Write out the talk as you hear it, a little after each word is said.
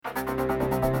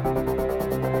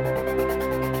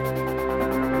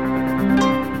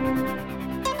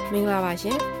မင်္ဂလာပါရှ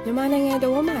င်မြန်မာနိုင်ငံ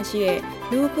တော်မှာရှိတဲ့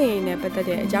လူ့အခွင့်အရေးနဲ့ပတ်သက်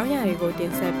တဲ့အကြောင်းအရာတွေကိုတ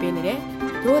င်ဆက်ပေးနေတဲ့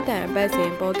ရိုးအတန်အပတ်စ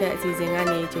ဉ်ပေါ့ကတ်အစီအစဉ်က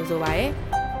နေကြိုဆိုပါရစေ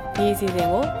။ဒီအစီအစဉ်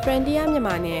ကို Frontier မြန်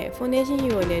မာနဲ့ Foundation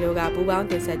Hero နဲ့တို့ကပူးပေါင်း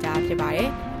တင်ဆက်ကြဖြစ်ပါတယ်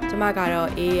။ကျွန်မကတော့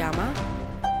အေးရမှာ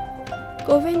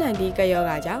COVID-19 ကပ်ရော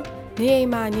ဂါကြောင့်နေအိ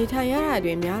မ်မှာနေထိုင်ရတာ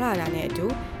တွေများလာတာနဲ့အတူ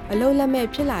အလုံးလက်မဲ့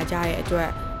ဖြစ်လာကြတဲ့အတွက်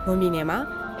မွန်ပြည်နယ်မှာ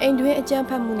အိမ်တွင်းအကြမ်း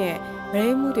ဖက်မှုနဲ့မရိ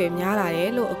မှုတွေများလာတယ်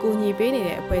လို့အကူအညီပေးနေ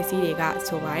တဲ့အဖွဲ့အစည်းတွေက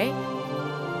ဆိုပါတယ်။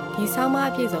ဒီဆောင်းပါး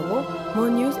အပြည့်စုံကို Mon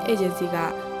News Agency က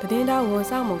သတင်းတောက်ဝန်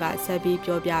ဆောင်မှုကဆက်ပြီး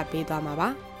ပြောပြပေးသွားမှာပါ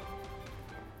။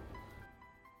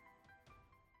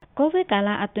 ကိုဗစ်ကာလ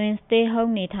အတွင်း stay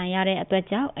home နေထိုင်ရတဲ့အတွက်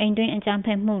ကြောင့်အိမ်တွင်းအကြမ်းဖ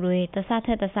က်မှုတွေတစ်ဆထ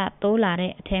က်တစ်ဆတိုးလာ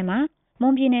တဲ့အထက်မှာမွ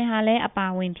န်ပြည်နယ်ဟာလည်းအပါ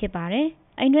အဝင်ဖြစ်ပါတယ်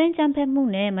။အိမ်တွင်းအကြမ်းဖက်မှု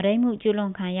နဲ့မရိမှုကျူးလွ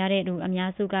န်ခံရတဲ့လူအ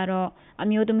များစုကတော့အ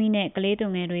မျိုးသမီးနဲ့ကလေးသူ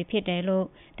ငယ်တွေဖြစ်တယ်လို့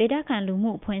ဒေသခံလူ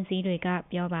မှုအဖွဲ့အစည်းတွေက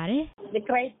ပြောပါတယ်။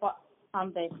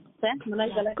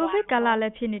 ကိုဗစ်ကာလလ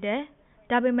ည်းဖြစ်နေတယ်။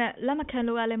ဒါပေမဲ့လက်မခံ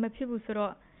လို့လည်းမဖြစ်ဘူးဆို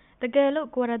တော့တကယ်လို့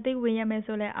ကွာရတင်းဝင်ရမယ်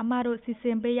ဆိုလဲအမတို့စီစ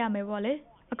ဉ်ပေးရမယ်ပေါ့လေ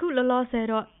။အခုလောလောဆယ်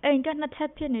တော့အိမ်ကနှစ်ထ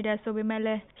ပ်ဖြစ်နေတဲ့ဆိုပေမဲ့လ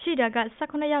ည်းရှိတာက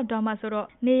18ယောက်တောင်မှဆိုတော့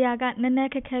နေရာကနည်းန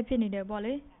ည်းခက်ခဲဖြစ်နေတယ်ပေါ့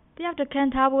လေ။တယောက်တစ်ခ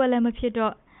န်းထားဖို့လည်းမဖြစ်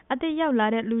တော့အသစ်ရောက်လာ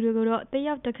တဲ့လူတွေကိုတော့တ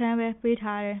ယောက်တစ်ခန်းပဲပေး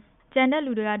ထားတယ်။ကျန်တဲ့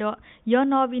လူတွေကတော့ရော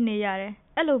နှောပြီးနေရတယ်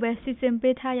။အဲ့လိုပဲစီစဉ်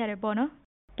ပေးထားရတယ်ပေါ့နော်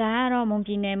။ဒါကတော့မွန်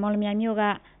ပြည်နယ်မော်လမြိုင်မြို့က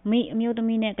မိအမျိုးသ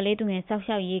မီးနဲ့ကလေးသူငယ်စောက်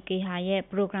ရှောက်ရေးကေဟာရဲ့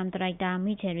Program Director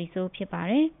မိချယ်ရီဆိုးဖြစ်ပါ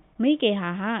တယ်။မိကေဟာ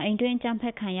အိမ်တွင်းအကြမ်းဖ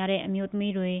က်ခံရတဲ့အမျိုးသ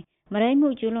မီးတွေမရိမှု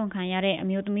ကျူးလွန်ခံရတဲ့အ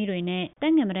မျိုးသမီးတွေနဲ့တ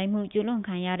က်ငယ်မရိမှုကျူးလွန်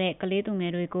ခံရတဲ့ကလေးသူင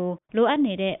ယ်တွေကိုလိုအပ်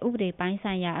နေတဲ့ဥပဒေပိုင်း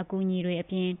ဆိုင်ရာအကူအညီတွေအ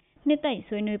ပြင်နှစ်သိမ့်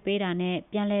ဆွေးနွေးပေးတာနဲ့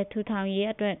ပြန်လည်ထူထောင်ရေး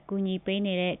အတွက်ကူညီပေး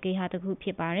နေတဲ့ကေဟာတစ်ခုဖြ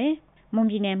စ်ပါတယ်။မွန်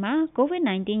ပြည်နယ်မှာ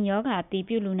COVID-19 ရောဂါအတည်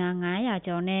ပြုလူနာ900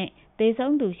ကျော်နဲ့သေ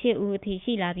ဆုံးသူ8ဦးအထိ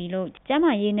ရှိလာပြီလို့ကျန်း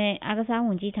မာရေးနဲ့အားကစားဝ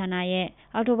န်ကြီးဌာနရဲ့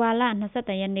အောက်တိုဘာလ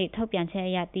22ရက်နေ့ထုတ်ပြန်ချက်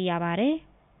အရသိရပါတယ်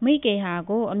။မိကေဟာ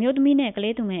ကိုအမျိုးသမီးနဲ့က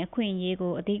လေးသူငယ်အခွင့်အရေး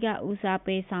ကိုအဓိကဦးစား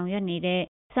ပေးဆောင်ရွက်နေတဲ့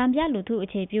စံပြလူထုအ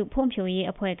ခြေပြုဖွံ့ဖြိုးရေး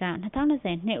အဖွဲ့က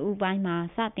2020နှစ်ဦးပိုင်းမှာ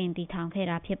စတင်တည်ထောင်ခဲ့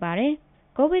တာဖြစ်ပါတယ်။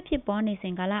ကိုဗစ်ဖြစ်ပွားနေစ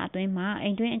ဉ်ကာလအတွင်းမှာအိ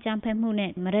မ်တွင်းအကြမ်းဖက်မှု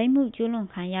နဲ့မရိမှုကျူးလွန်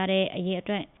ခံရတဲ့အရေးအ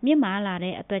တွက်မြင့်မားလာ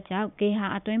တဲ့အတွက်ကြောင့်ကေဟာ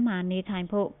အတွင်းမှာနေထိုင်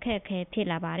ဖို့ခက်ခဲဖြစ်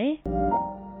လာပါတယ်။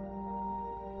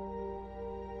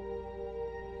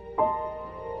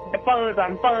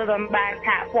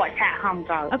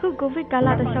အခုကိုဗစ်ကာလ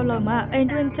တစ်လျှောက်လုံးမှာအိမ်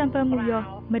တွင်းကြမ်းဖက်မှုရော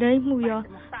မရိမှုရော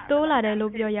တိုးလာတယ်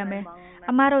လို့ပြောရမယ်။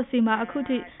အမတို့စီမှာအခု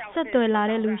ထိဆက်သွယ်လာ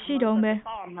တဲ့လူရှိတုံးပဲ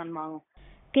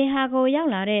ကေဟာကိုရောက်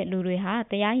လာတဲ့လူတွေဟာ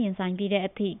တရားရင်ဆိုင်ပြီးတဲ့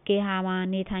အထိကေဟာမှာ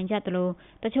နေထိုင်ကြသလို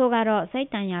တချို့ကတော့စိတ်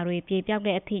တန်ရာတွေပြေပြောက်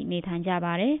တဲ့အထိနေထိုင်ကြ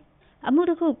ပါတယ်။အမှု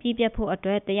တစ်ခုပြီးပြတ်ဖို့အ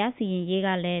တွက်တရားစီရင်ရေးက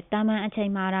လည်းတာမန်အချိ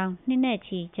န်မှတောင်နှစ်နဲ့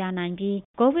ချီကြာနိုင်ပြီး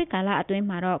ကိုဗစ်ကာလအတွင်း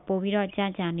မှာတော့ပိုပြီးတော့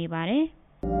ကြာနေပါတယ်။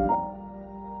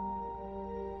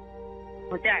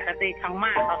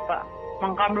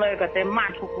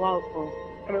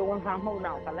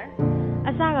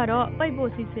အစကတော့ပိတ်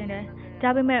ဖို့စီစဉ်တယ်ဒါ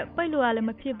ပေမဲ့ပိတ်လို့လည်း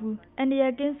မဖြစ်ဘူးအန်ဒီယာ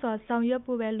ကင်းစွာဆောင်ရွက်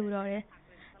ဖို့ပဲလိုတော့တယ်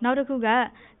နောက်တစ်ခုက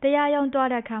တရားရုံးတွား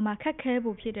တဲ့အခါမှာခက်ခဲ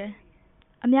ဖို့ဖြစ်တယ်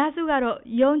အများစုကတော့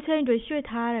ရုံးချင်းတွေရွှေ့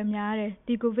ထားရတယ်များတယ်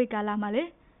ဒီကိုဗစ်ကာလမှာလေ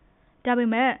ဒါပေ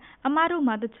မဲ့အမတို့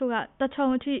မှာတချို့ကတချုံ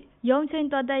အထိရုံးချင်း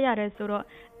တွားတတ်ရတယ်ဆိုတော့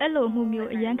အဲ့လိုမှုမျိုး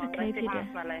အရန်ခက်ခဲဖြစ်တယ်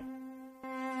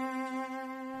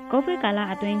ကိုဗစ်ကာလ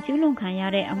အတွင်းကျူးလွန်ခံရ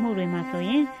တဲ့အမှုတွေမှာဆို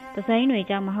ရင်သစိမ်းတွေ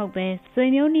ကြောင့်မဟုတ်ပဲဆွေ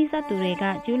မျိုးနီးစပ်သူတွေက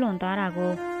ကျူးလွန်သွားတာ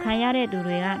ကိုခံရတဲ့သူ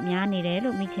တွေကများနေတယ်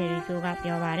လို့မိချယ်ရီဆိုက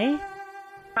ပြောပါတယ်။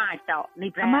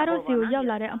အမတို့စီကိုရောက်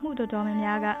လာတဲ့အမှုတော်တော်များ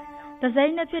များကသစိ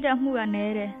မ်းနဲ့ဖြစ်တဲ့အမှုကန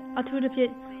ည်းတယ်အထူးသဖြ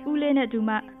င့်ဦးလေးနဲ့ဒူ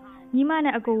မညီမ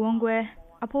နဲ့အကိုဝန်းကွဲ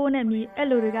အဖိုးနဲ့မီအဲ့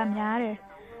လိုတွေကများတယ်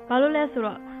။ဘာလို့လဲဆို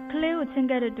တော့ကလေးကိုချင်း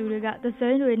ခဲ့တဲ့သူတွေကသစိ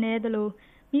မ်းတွေနည်းသလို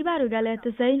မိဘတွေကလည်းသ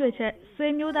စိမ်းတွေချက်ဆွေ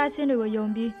မျိုးသားချင်းတွေကိုယုံ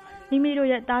ပြီးမိမိတို့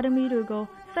ရဲ့သားသမီးတွေကို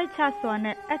စိတ်ချစွာ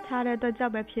နဲ့အပ်ထားတဲ့အတွက်ကြော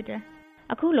င့်ပဲဖြစ်တယ်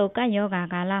။အခုလိုကပ်ရောဂါ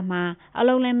ကာလမှာအ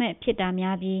လုံးလက်မဲ့ဖြစ်တာ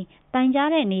များပြီးတိုင်ကြား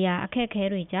တဲ့နေရာအခက်အခဲ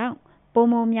တွေကြောင့်ပုံ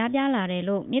မများပြားလာတယ်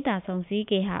လို့မြစ်တာဆုံစည်း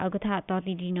ကေဟာဥက္ကဋ္ဌတော်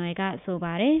တီတီနွယ်ကဆို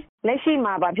ပါတယ်။လက်ရှိ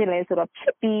မှာဘာဖြစ်လဲဆိုတော့ဖြ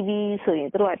စ်ပြီးဆိုရင်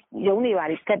တို့ကရုံးနေပါ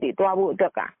လိကတ်တွေတွားဖို့အတွ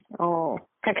က်က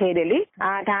ခက်ခဲတယ်လေ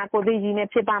။ဒါကိုသိကြီးနဲ့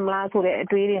ဖြစ်ပါမလားဆိုတဲ့အ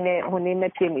တွေးတွေနဲ့ဟိုနေမ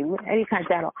ဖြစ်နေဘူး။အဲ့ဒီခါ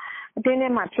ကျတော့အတင်းထဲ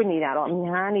မှာဖြစ်နေတာတော့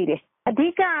များနေတယ်။အဓိ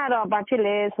ကကတော့ဘာဖြစ်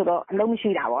လဲဆိုတော့အလုံးမရှိ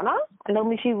တာပေါ့နော်အလုံး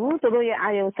မရှိဘူးသူတို့ရဲ့အာ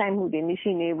ရုံစိုက်မှုတွေမ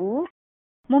ရှိနေဘူး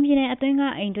မွန်ပြည်နယ်အတွင်းက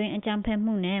အိမ်တွင်းအကြမ်းဖက်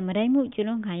မှုနဲ့မရိမှုကျူး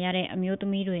လွန်ခံရတဲ့အမျိုးသ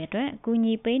မီးတွေအတွက်အကူအ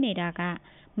ညီပေးနေတာက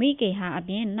မိကေဟာအ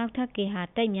ပြင်နောက်ထပ်ကေဟာ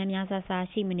တိတ်များများဆဆ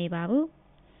ရှိမနေပါဘူး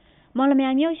မော်လ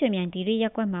မြိုင်မြို့ရွှေမြိုင်ဒီရီရ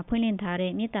က်ကွက်မှာဖွင့်လှစ်ထား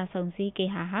တဲ့မြစ်တာဆုံစည်းကေ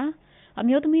ဟာအ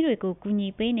မျိုးသမီးတွေကိုကူညီ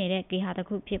ပေးနေတဲ့ကေဟာတစ်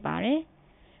ခုဖြစ်ပါတယ်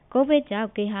ကိုဗစ်ကြောင့်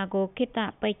ကေဟာကိုခိတ္တ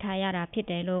ပိတ်ထားရတာဖြစ်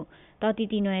တယ်လို့တော်တီ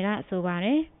တီနွယ်ကဆိုပါတ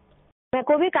ယ်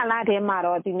ကိုဗစ်ကာလထဲမှာ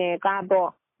တော့ဒီနေ့ကတော့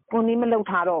ကိုနေမလောက်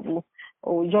ထားတော့ဘူး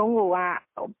ရုံးက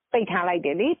ပိတ်ထားလိုက်တ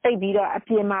ယ်လေပိတ်ပြီးတော့အ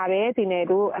ပြင်မှာပဲဒီနေ့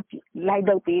တို့လိုက်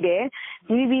လုပ်ပေးတယ်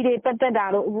DVB တွေပတ်သက်တာ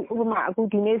တို့ဥပမာအခု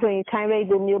ဒီနေ့ဆိုရင် China Rate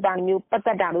လိုမျိုးပါမျိုးပတ်သ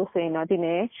က်တာလို့ဆိုရင်တော့ဒီ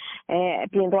နေ့အ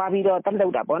ပြင်သွားပြီးတော့တက်လု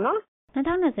ပ်တာပေါ့နော်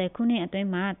2020ခုနှစ်အတွင်း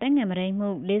မှာတက်ငယ်မရိမှု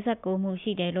49မှု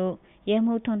ရှိတယ်လို့ရဲ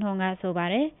မှုထွန်းထွန်းကဆိုပါ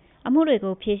တယ်အမှုတွေ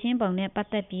ကိုဖြေရှင်းပုံနဲ့ပတ်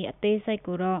သက်ပြီးအသေးစိတ်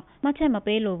ကိုတော့မှတ်ချက်မ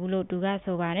ပေးလို့ဘူးလို့သူက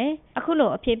ဆိုပါတယ်အခုလို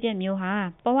အဖြစ်အပျက်မျိုးဟာ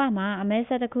ဘဝမှာအမဲဆ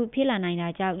က်တစ်ခုဖြစ်လာနိုင်တာ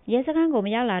ကြောင့်ရဲစခန်းကိုမ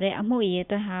ရောက်လာတဲ့အမှုအရေးအ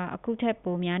တွက်ဟာအခုထက်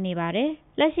ပိုများနေပါတယ်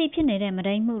လက်ရှိဖြစ်နေတဲ့မ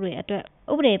ရိမှုတွေအတွက်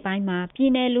ဥပဒေပိုင်းမှာပြ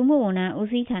ည်내လူမှုဝန်ထမ်းဦး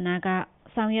စီးဌာနက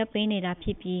ဆောင်ရွက်ပေးနေတာဖြ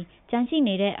စ်ပြီးကြန့်ရှိ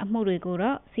နေတဲ့အမှုတွေကို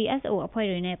တော့ CSO အဖွဲ့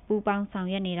တွေနဲ့ပူးပေါင်းဆောင်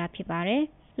ရွက်နေတာဖြစ်ပါတယ်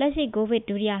လက်ရှိကိုဗစ်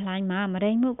ဒုတိယလှိုင်းမှာမ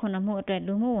ရိမှု9မှုအတွက်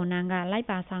လူမှုဝန်ထမ်းကလိုက်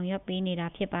ပါဆောင်ရွက်ပေးနေတာ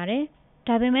ဖြစ်ပါတယ်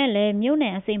ဒါပေမဲ့လည်းမြို့န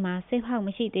ယ်အစိမ်းမှာစိတ်ဖောက်မ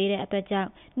ရှိသေးတဲ့အတွက်ကြောင့်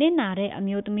နစ်နာတဲ့အ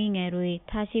မျိုးသမီးငယ်တွေ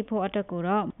ထားရှိဖို့အတွက်ကို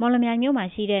တော့မော်လမြိုင်မြို့မှာ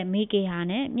ရှိတဲ့မိကေဟာ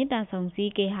နဲ့မြစ်တာဆုံစ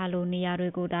ည်းကေဟာလိုနေရာတွေ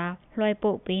ကိုဒါလွှဲ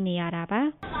ပို့ပေးနေရတာပါ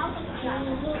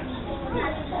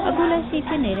အခုလက်ရှိ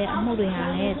ဖြစ်နေတဲ့အမှုတွေဟာ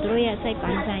လည်းသူတို့ရဲ့စိတ်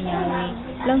ပိုင်းဆိုင်ရာတွေ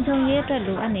လုံခြုံရေးအတွက်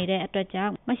လိုအပ်နေတဲ့အတွက်ကြော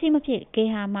င့်မရှိမဖြစ်ကေ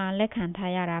ဟာမှာလက်ခံ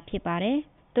ထားရတာဖြစ်ပါတယ်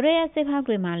သူတို့ရဲ့စိတ်ဖောက်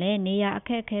တွေမှာလည်းနေရာအခ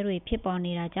က်အခဲတွေဖြစ်ပေါ်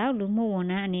နေတာကြောင့်လူမှုဝန်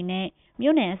ထမ်းအနေနဲ့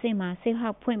မြို့နယ်အစိမ်းမှာစိတ်ဖော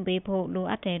က်ဖွင့်ပေးဖို့လို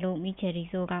အပ်တယ်လို့မိချယ်ရီ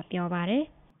ဆိုကပြောပါတယ်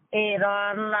တော့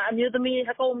အမျိုးသမီး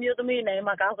အခုအမျိုးသမီးနေ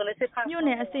မှာကောင်းကလေးစိတ်ဖောက်မြို့န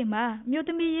ယ်အစိမ်းမှာမြို့သ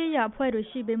မီးရေးရအဖွဲ့တွေ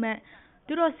ရှိပေမဲ့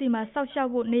သူတို့စီမှာစောက်ရှောက်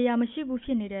ဖို့နေရာမရှိဘူးဖြ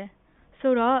စ်နေတယ်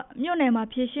ဆိုတော့မြို့နယ်မှာ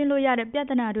ဖြည့်ရှင်းလို့ရတဲ့ပြ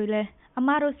ဿနာတွေလည်းအ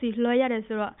မားတို့စီလွှဲရတယ်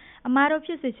ဆိုတော့အမားတို့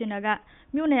ဖြစ်စေချင်တာက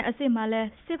မြို့နယ်အစိမ်းမှာလည်း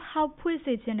စိတ်ဖောက်ဖွင့်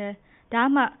စေချင်တယ်ဒါ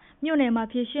မှမြို့နယ်မှာ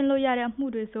ဖြည့်ရှင်းလို့ရတဲ့အမှု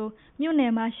တွေဆိုမြို့န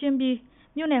ယ်မှာရှင်းပြီး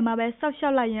မြို့နယ်မှာပဲစောက်ရှော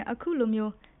က်လိုက်ရင်အခုလို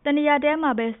မျိုးတနေရာတဲ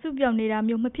မှာပဲစုပြုံနေတာ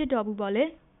မျိုးမဖြစ်တော့ဘူးပေါ့လေ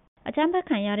အကြမ်းဖက်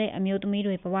ခံရတဲ့အမျိုးသမီး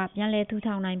တွေဘဝပြန်လည်ထူ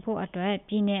ထောင်နိုင်ဖို့အတွက်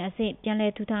ပြည်내အစစ်ပြန်လ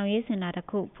ည်ထူထောင်ရေးစင်တာတစ်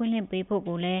ခုဖွင့်လှစ်ပေးဖို့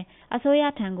ကိုလည်းအစိုးရ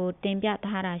ထံကိုတင်ပြ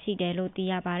ထားတာရှိတယ်လို့သိ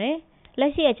ရပါတယ်လ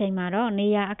က်ရှိအချိန်မှာတော့နေ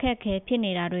ရာအခက်အခဲဖြစ်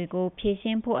နေတာတွေကိုဖြေရှ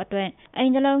င်းဖို့အတွက်အိ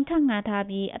မ်တစ်လုံးထပ်ငှားထား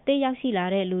ပြီးအသက်ရောက်ရှိလာ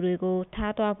တဲ့လူတွေကို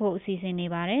ထားသွားဖို့အစီအစဉ်နေ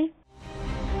ပါတယ်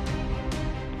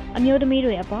အမျိုးသမီး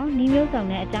တွေအပေါ်နှီးမျိုးစုံ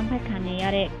နဲ့အကြမ်းဖက်ခံနေရ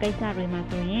တဲ့ကိစ္စတွေမှာ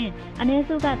ဆိုရင်အ ਨੇ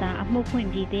စုကသာအမှုဖွင့်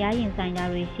ပြီးတရားရင်ဆိုင်တာ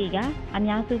တွေရှိကအ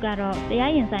များစုကတော့တ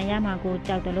ရားရင်ဆိုင်ရမှာကို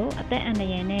ကြောက်တယ်လို့အသက်အန္တ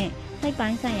ရာယ်နဲ့စိတ်ပို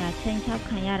င်းဆိုင်ရာချိန်ချောက်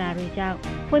ခံရတာတွေကြောင့်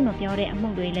ဖွင့်မပြောတဲ့အမှု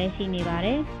တွေလည်းရှိနေပါတ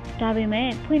ယ်ဒါပေမဲ့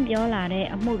ဖွင့်ပြောလာတဲ့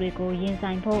အမှုတွေကိုရင်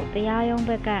ဆိုင်ဖို့တရားရုံး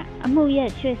ဘက်ကအမှုရဲ့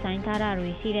ရွှေ့ဆိုင်ထားတာတွေ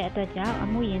ရှိတဲ့အတွက်ကြောင့်အ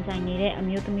မှုရင်ဆိုင်နေတဲ့အ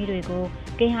မျိုးသမီးတွေကို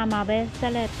ကေဟာမှာပဲဆ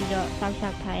က်လက်ပြီးတော့စောင့်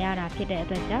ရှောက်ထားရတာဖြစ်တဲ့အ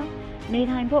တွက်ကြောင့်နေ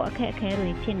ထိုင်ဖို့အခက်အခဲတွေ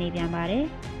ဖြစ်နေပြန်ပါတယ်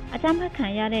။အကြမ်းဖက်ခံ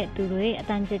ရတဲ့သူတွေအ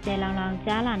တန်ကြဲကြဲလောင်လောင်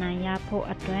ကြားလာနိုင်ရဖို့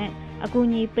အတွက်အကူ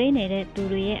အညီပေးနေတဲ့သူ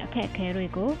တွေရဲ့အခက်အခဲတွေ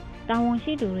ကိုတာဝန်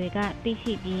ရှိသူတွေကသိ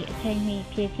ရှိပြီးအချိန်မီ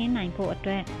ဖြေရှင်းနိုင်ဖို့အ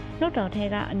တွက်လွှတ်တော်ထဲ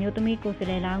ကအမျိုးသမီးကိုယ်စား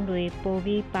လှယ်လောင်းတွေပို့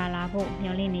ပြီးပါလာဖို့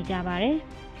မျှော်လင့်နေကြပါတယ်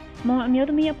။မွန်အမျိုး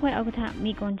သမီးအဖွဲ့ဥက္ကဋ္ဌ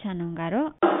မိကွန်ချန်နုံကတော့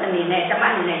အနေနဲ့ကျမ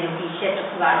အနေနဲ့ယုံကြည်ချက်တစ်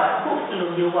ခုကတော့အခုလို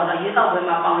မျိုးပေါ့နော်ရွေးကောက်ပွဲ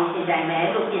မှာပေါဝင်ရှင်ကြိုင်မယ်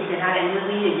လို့ပြင်ဆင်ထားတဲ့မျိုးသ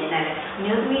မီးတွေမြင်နိုင်တယ်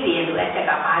မျိုးသမီးတွေရဲ့လိုအပ်ချက်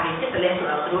ကဘာတွေဖြစ်တယ်လဲဆို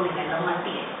တော့သူတို့တွေကလုံးဝ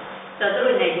သိတယ်ဆိုတော့သူ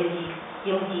တို့လည်း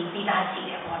ယုံကြည်ပြီးသားရှိ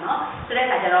တယ်ပေါ့နော်ဆိုတဲ့အ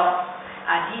ခါကျတော့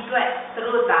ဒီအတွက်သူ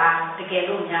တို့ကတကယ်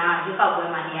လို့များရွေးကောက်ပွဲ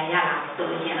မှာနေရာရလာမယ်ဆို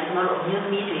လို့ရှိရင်တော့ကျွန်တော်တို့မျိုးသ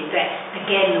မီးတွေအတွက်တ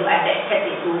ကယ်လိုအပ်တဲ့အချက်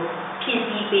တွေကိုဖြည့်ဆ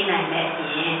ည်းပေးနိုင်တဲ့အပြ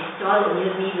င်ကျွန်တော်တို့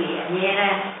မျိုးသမီးတွေအများ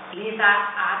အားလေးစား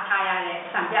အားထားရတဲ့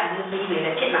စံပြမျိုးသမီးတွေလ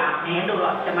ည်းဖြစ်လာမယ်လို့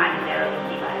တော့ကျွန်မအနေနဲ့တော့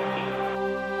သိပါတယ်ရှင်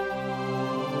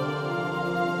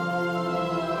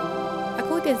အ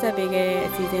ခုတင်ဆက်ပေးခဲ့တဲ့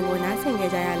အစီအစဉ်ကိုနားဆင်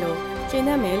ကြရလို့ကျေန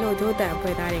ပ်မယ်လို့ဒို့တန်အ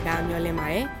ဖွဲ့သားတွေကမျှော်လင့်ပါ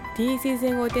တယ်ဒီအစီအစ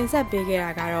ဉ်ကိုတင်ဆက်ပေးခဲ့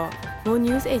တာကတော့ Mo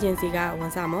News Agency ကဝ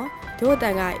န်ဆောင်မော်ဒို့တ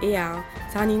န်ကအေးအောင်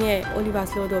ဇာနီနဲ့ Oliver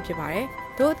Slow တို့ဖြစ်ပါတယ်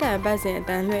ဒို့တန်ပတ်စဉ်အ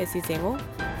တန်းလွှဲအစီအစဉ်ကို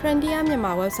Frontier မြန်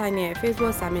မာ website နဲ့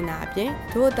Facebook စာမျက်နှာအပြင်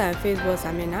ဒို့တန် Facebook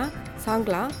စာမျက်နှာ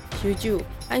SoundCloud YouTube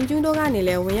အန်ကျူးတို့ကနေ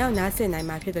လည်းဝင်ရောက်နားဆင်နိုင်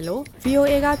မှာဖြစ်တယ်လို့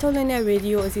VOA ကထုတ်လွှင့်တဲ့ရေ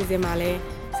ဒီယိုအစီအစဉ်မှာလည်း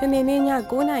စနေနေ့ည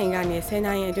9:00နာရီကနေ10:00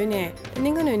နာရီအတွင်းနဲ့တန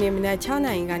င်္ဂနွေနေ့မနက်6:00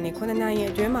နာရီကနေ9:00နာရီ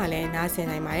အတွင်းမှာလည်းနားဆင်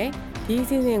နိုင်ပါတယ်ဒီအ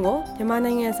စီအစဉ်ကိုမြန်မာ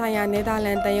နိုင်ငံဆိုင်ရာနယ်သာလ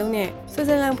န်တန်ယုံနဲ့ဆွစ်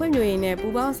ဇာလန်ဖွံ့ဖြိုးရေးနဲ့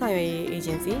ပူးပေါင်းဆောင်ရွက်ရေး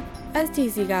Agency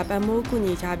STC ကပံ့ပိုးကူ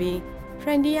ညီချပြီး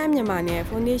Frontier မြန်မာနဲ့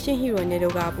Foundation Hero နဲ့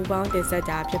တို့ကပူးပေါင်းတင်ဆက်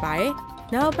တာဖြစ်ပါတယ်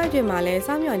နောက်ပတ်တွေမှာလည်း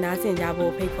စောင့်မျှော်နားဆင်ကြ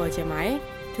ဖို့ဖိတ်ခေါ်ချင်ပါတယ်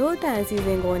ဒို့တန်အစီအစ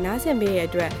ဉ်ကိုနားဆင်ပေးတဲ့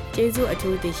အတွက်ကျေးဇူးအ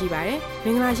ထူးတင်ရှိပါတယ်မ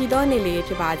င်္ဂလာရှိသောနေ့လေး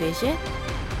ဖြစ်ပါစေရှင်